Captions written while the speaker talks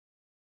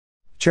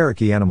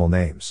Cherokee animal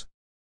names.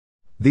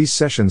 These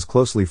sessions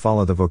closely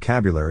follow the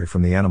vocabulary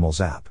from the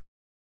Animals app.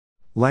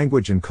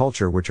 Language and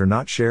culture which are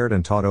not shared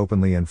and taught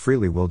openly and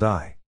freely will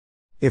die.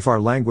 If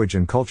our language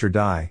and culture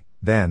die,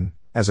 then,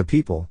 as a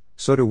people,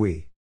 so do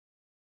we.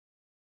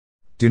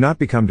 Do not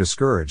become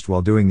discouraged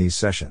while doing these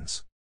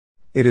sessions.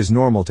 It is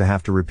normal to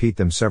have to repeat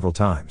them several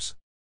times.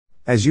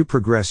 As you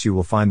progress, you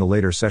will find the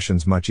later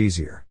sessions much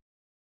easier.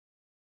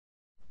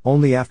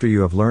 Only after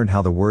you have learned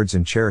how the words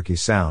in Cherokee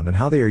sound and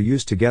how they are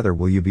used together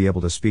will you be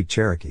able to speak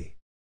Cherokee.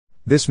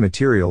 This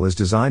material is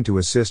designed to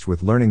assist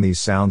with learning these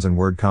sounds and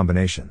word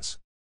combinations.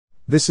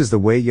 This is the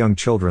way young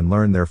children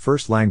learn their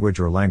first language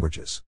or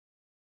languages.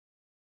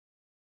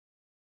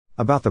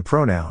 About the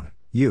pronoun,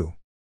 you.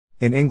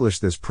 In English,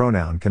 this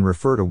pronoun can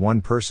refer to one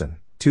person,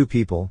 two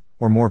people,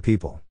 or more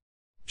people.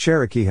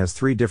 Cherokee has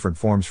 3 different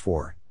forms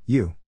for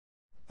you.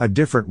 A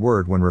different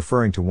word when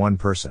referring to one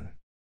person.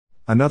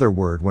 Another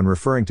word when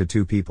referring to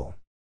 2 people.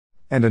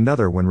 And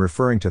another when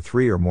referring to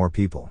 3 or more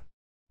people.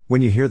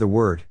 When you hear the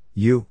word,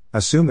 you,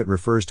 assume it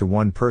refers to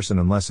one person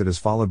unless it is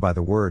followed by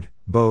the word,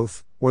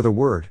 both, or the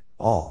word,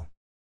 all.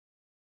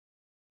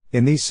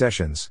 In these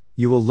sessions,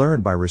 you will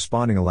learn by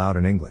responding aloud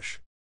in English.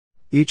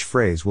 Each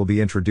phrase will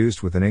be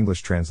introduced with an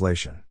English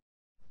translation.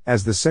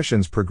 As the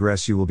sessions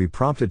progress, you will be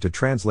prompted to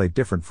translate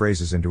different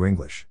phrases into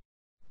English.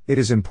 It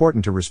is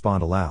important to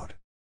respond aloud.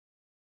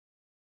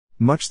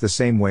 Much the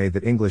same way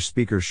that English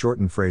speakers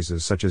shorten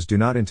phrases such as do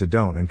not into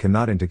don't and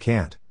cannot into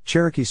can't,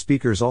 Cherokee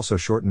speakers also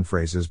shorten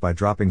phrases by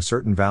dropping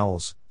certain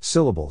vowels,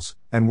 syllables,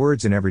 and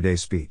words in everyday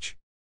speech.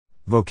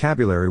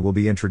 Vocabulary will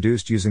be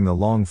introduced using the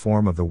long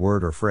form of the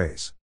word or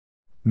phrase.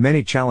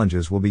 Many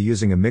challenges will be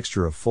using a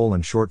mixture of full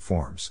and short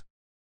forms.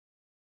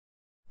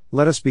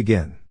 Let us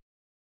begin.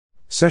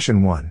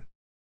 Session 1.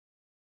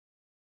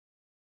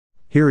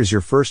 Here is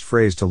your first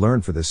phrase to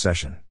learn for this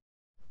session.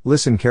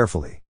 Listen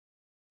carefully.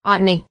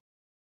 Áʼni.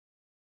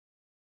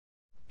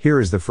 Here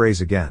is the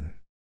phrase again.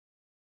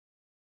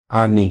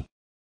 Áʼni.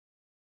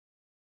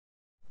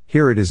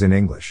 Here it is in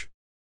English.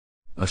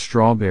 A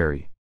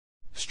strawberry.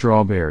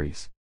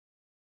 Strawberries.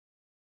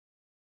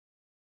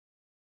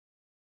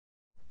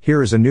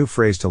 Here is a new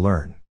phrase to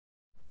learn.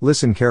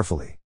 Listen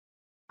carefully.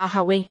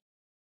 Ahawi.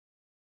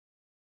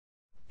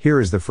 Here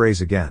is the phrase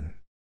again.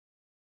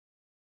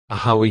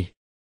 Ahawi.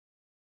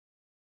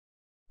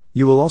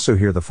 You will also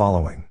hear the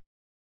following.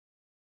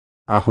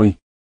 Ahui.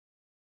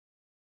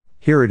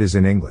 Here it is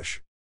in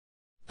English.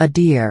 A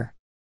deer.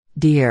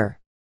 Deer.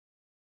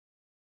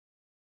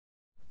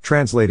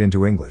 Translate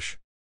into English.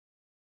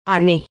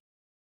 Áʼni.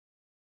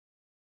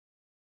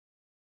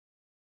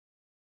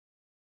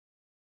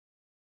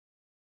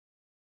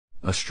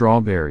 A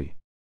strawberry.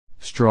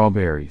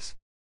 Strawberries.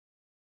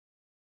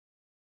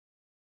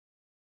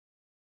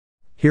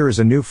 Here is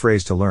a new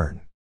phrase to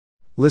learn.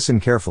 Listen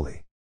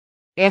carefully.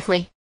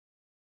 Efli.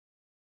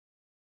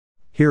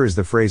 Here is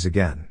the phrase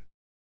again.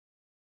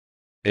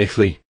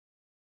 Ifli.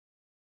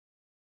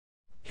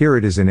 Here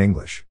it is in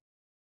English.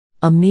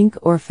 A mink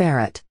or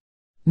ferret.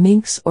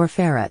 Minks or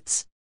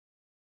ferrets.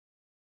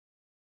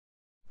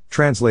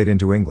 Translate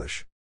into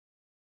English.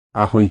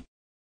 Ahui.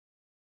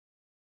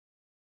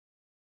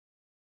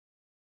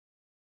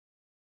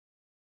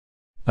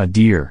 A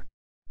deer.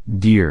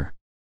 Deer.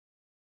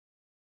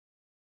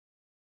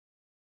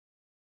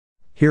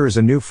 Here is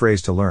a new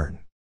phrase to learn.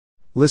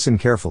 Listen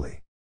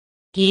carefully.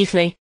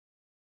 Gísli.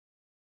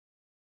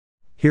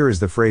 Here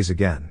is the phrase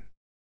again.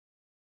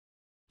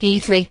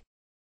 Gísli.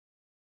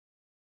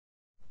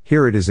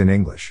 Here it is in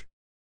English.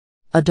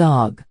 A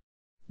dog.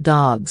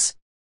 Dogs.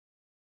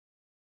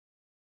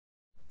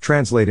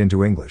 Translate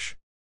into English.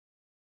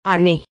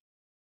 Áʼni.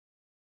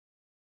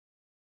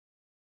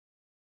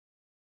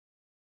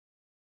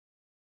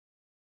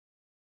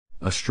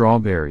 A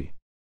strawberry.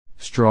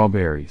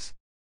 Strawberries.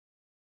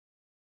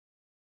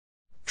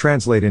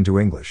 Translate into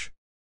English.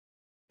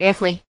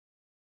 Efli.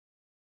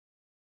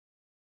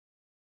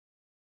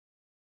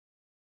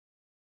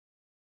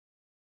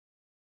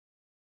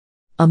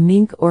 A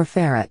mink or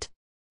ferret.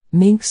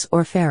 Minks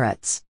or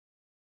ferrets.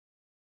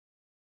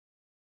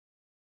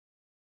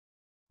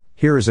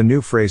 Here is a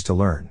new phrase to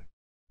learn.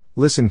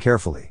 Listen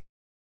carefully.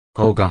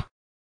 Koga.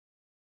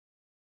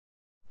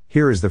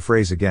 Here is the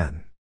phrase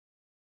again.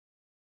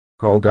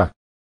 Koga.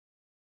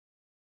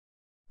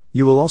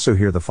 You will also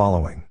hear the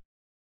following.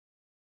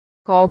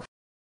 Kob.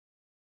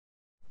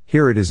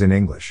 Here it is in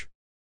English.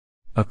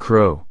 A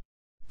crow.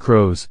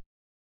 Crows.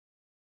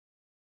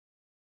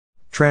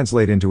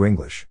 Translate into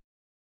English.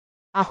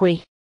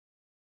 Ahui.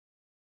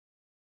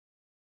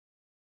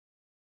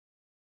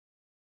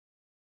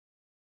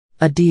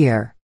 A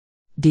deer.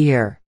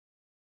 Deer.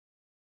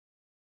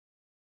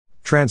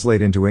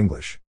 Translate into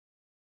English.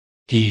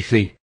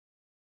 Ifli.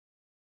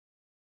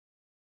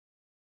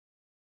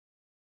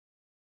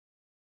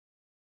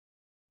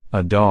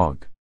 A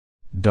dog.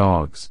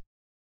 Dogs.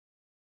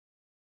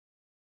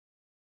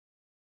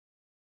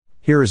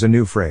 Here is a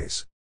new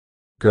phrase.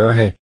 Go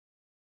ahead.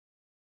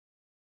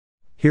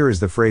 Here is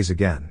the phrase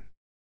again.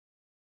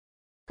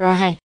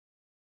 Rahe.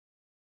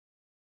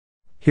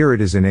 Here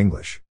it is in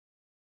English.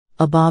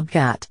 A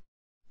bobcat.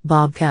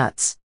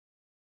 bobcats.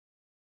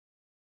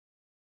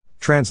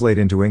 Translate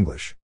into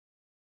English.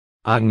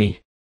 Á埲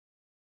ni.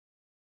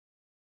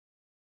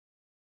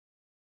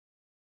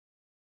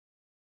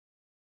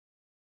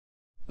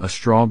 A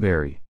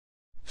strawberry.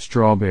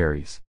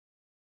 Strawberries.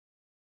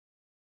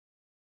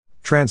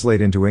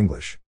 Translate into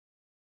English.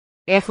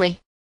 Áஃni.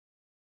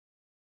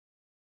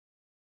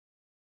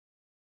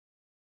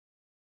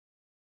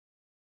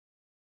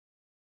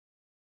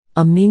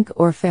 A mink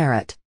or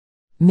ferret.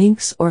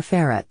 Minks or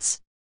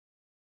ferrets.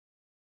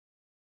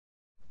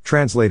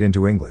 Translate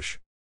into English.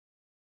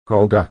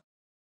 Colga.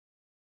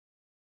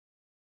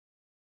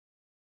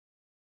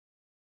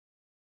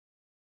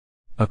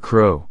 A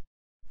crow.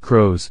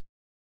 Crows.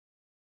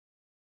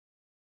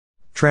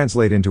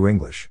 Translate into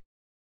English.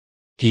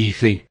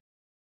 Geese.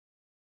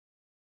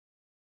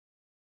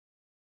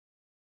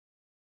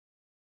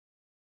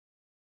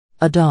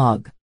 A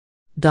dog.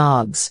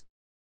 Dogs.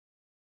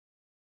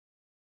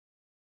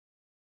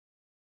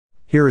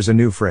 Here is a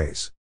new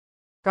phrase.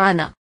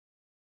 Rana.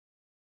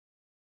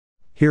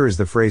 Here is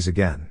the phrase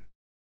again.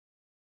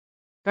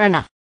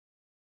 Rana.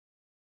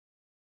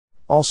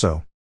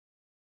 Also,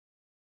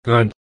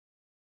 Good.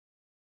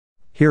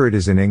 here it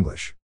is in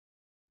English.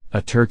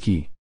 A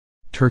turkey.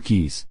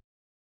 Turkeys.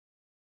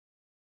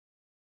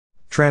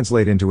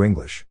 Translate into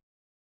English.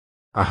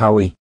 A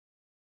howie.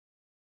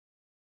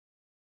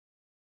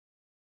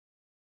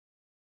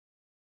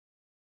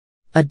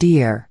 A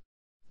deer.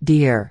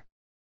 Deer.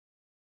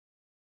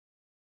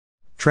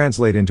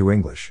 Translate into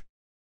English.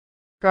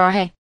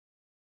 Rahe.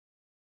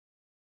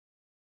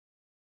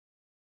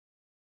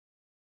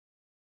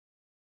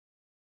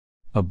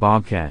 A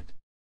bobcat.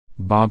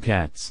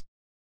 Bobcats.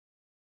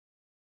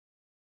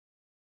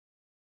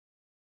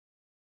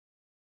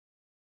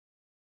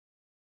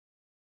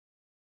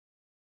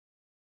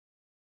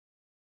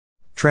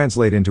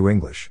 Translate into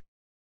English.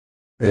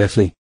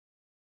 Earthly.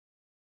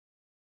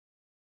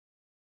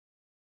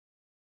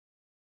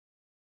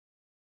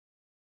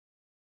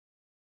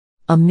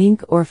 A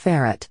mink or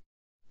ferret.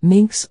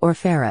 Minks or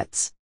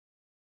ferrets.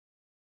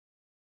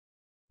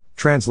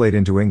 Translate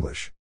into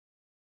English.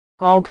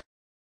 Gog.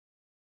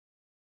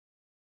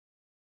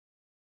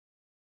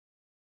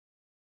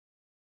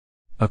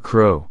 A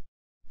crow.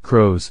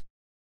 Crows.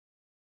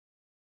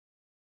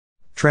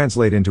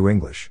 Translate into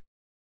English.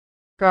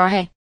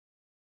 Rahe.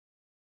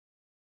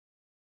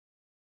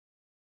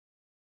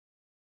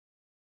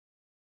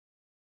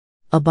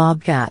 A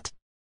bobcat.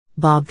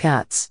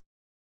 Bobcats.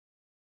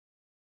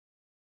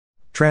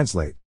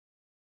 Translate.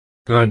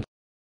 Good.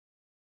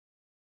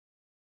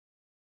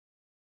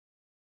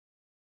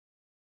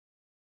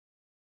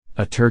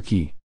 A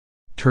turkey.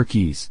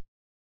 Turkeys.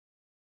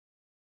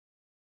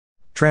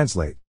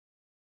 Translate.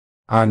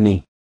 Á埲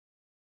ni.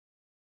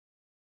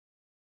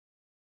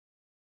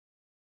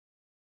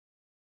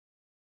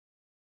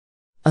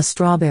 A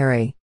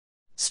strawberry.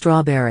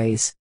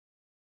 Strawberries.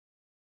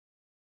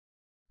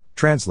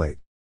 Translate.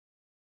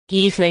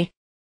 Geese.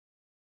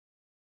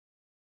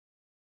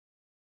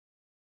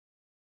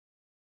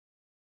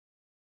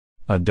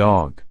 A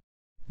dog.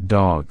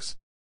 Dogs.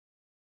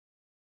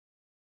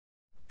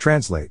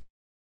 Translate.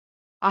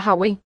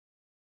 Ahawi.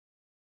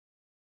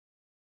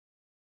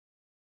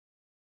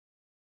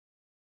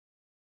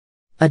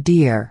 A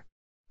deer.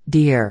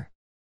 Deer.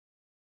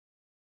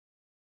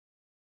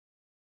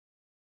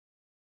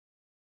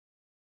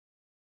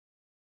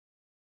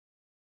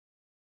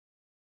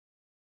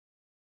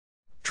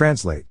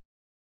 Translate.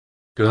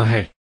 Go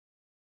ahead.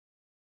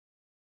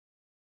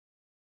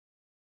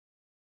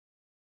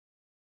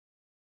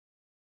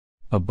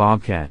 A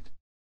bobcat.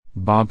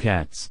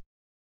 Bobcats.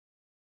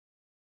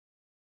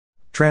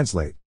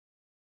 Translate.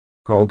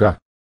 Colga.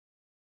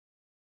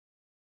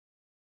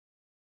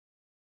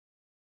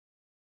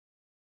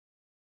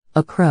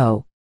 A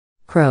crow.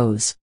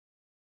 Crows.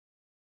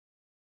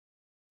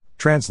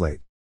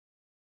 Translate.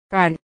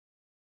 Brad.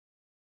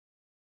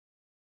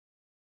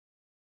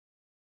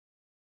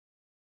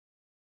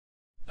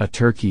 A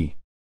turkey.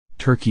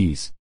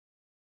 Turkeys.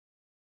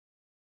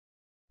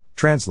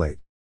 Translate.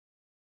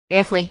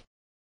 Áஃni.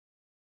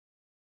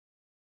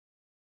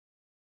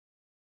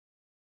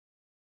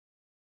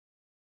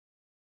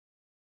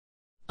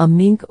 A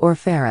mink or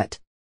ferret.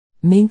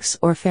 Minks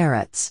or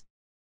ferrets.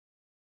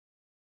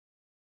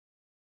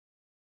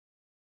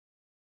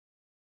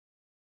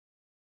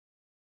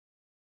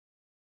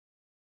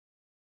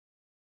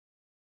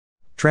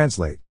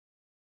 Translate.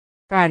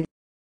 Brad.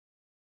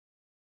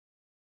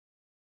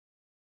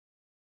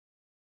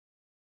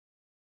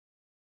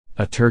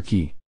 A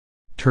turkey.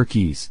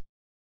 Turkeys.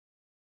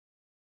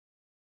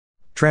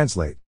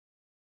 Translate.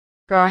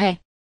 Rahe.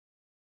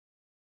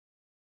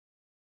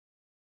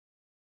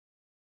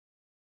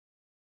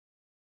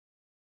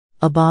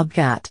 A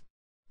bobcat.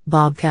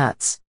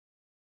 Bobcats.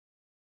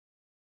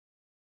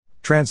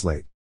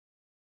 Translate.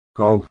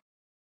 Cog.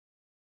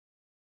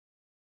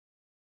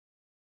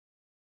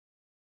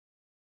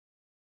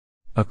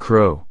 A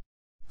crow.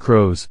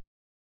 Crows.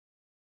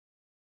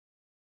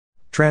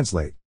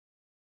 Translate.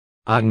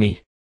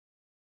 Áďni.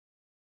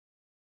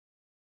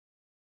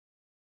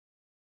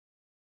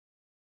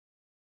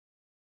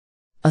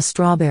 A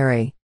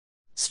strawberry.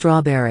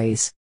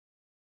 Strawberries.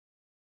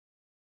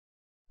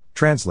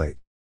 Translate.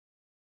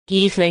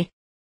 Gisli.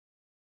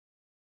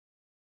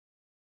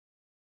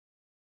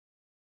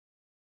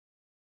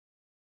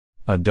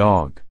 A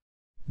dog.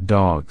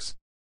 Dogs.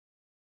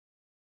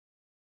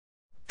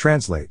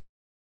 Translate.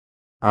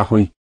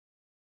 Áʼni.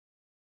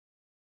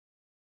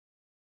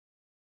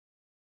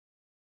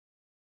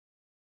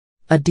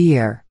 A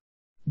deer.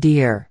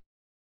 Deer.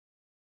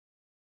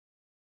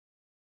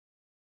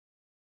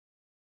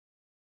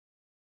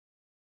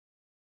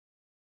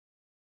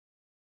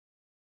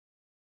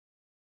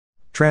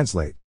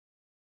 Translate.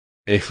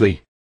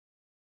 Éifli.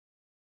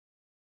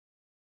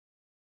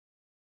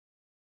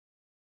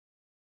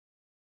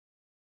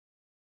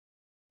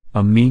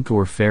 A mink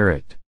or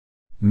ferret.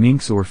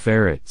 Minks or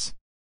ferrets.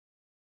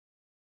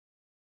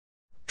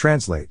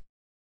 Translate.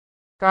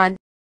 God.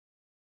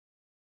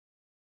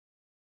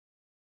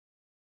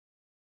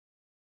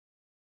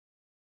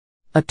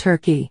 A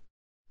turkey.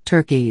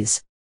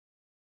 Turkeys.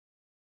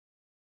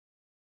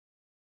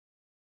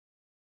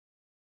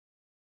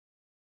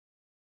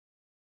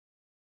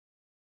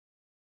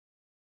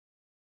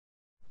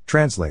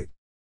 Translate.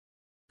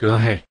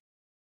 Gurhe.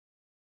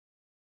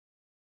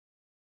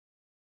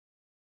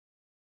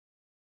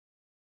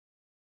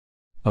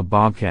 A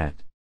bobcat.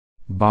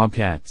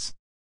 Bobcats.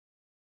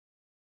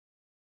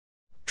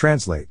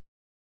 Translate.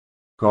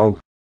 Gog.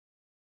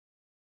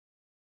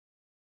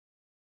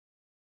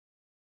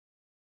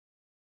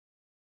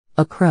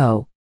 A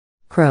crow.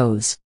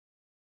 Crows.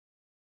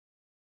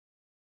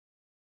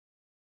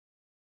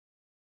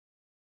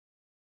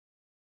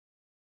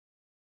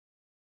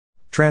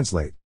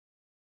 Translate.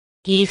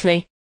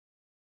 Gisli.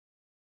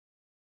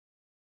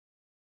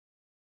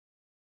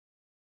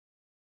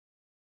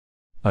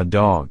 A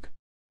dog.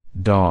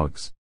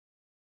 Dogs.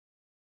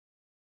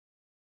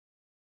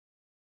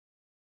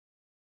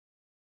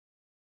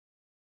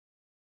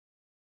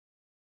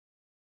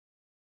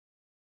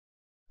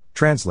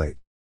 Translate.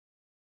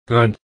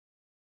 Good.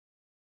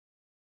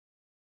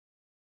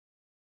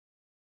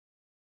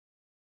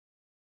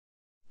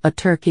 A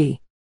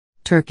turkey.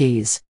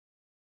 Turkeys.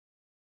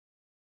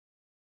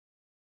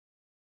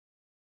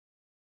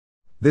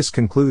 This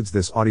concludes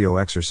this audio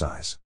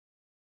exercise.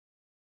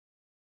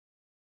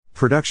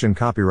 Production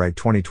copyright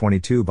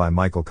 2022 by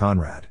Michael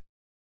Conrad.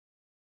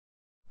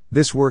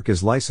 This work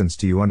is licensed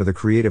to you under the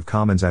Creative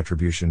Commons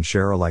Attribution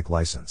Share Alike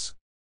license.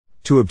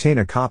 To obtain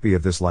a copy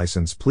of this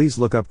license, please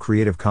look up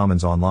Creative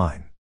Commons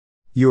online.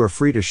 You are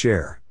free to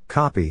share,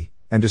 copy,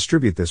 and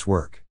distribute this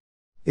work.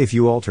 If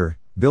you alter,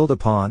 build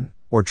upon,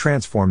 or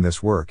transform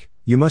this work,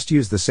 you must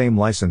use the same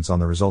license on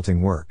the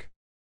resulting work.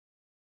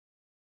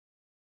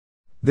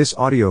 This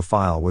audio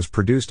file was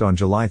produced on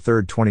July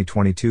 3,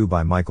 2022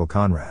 by Michael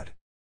Conrad.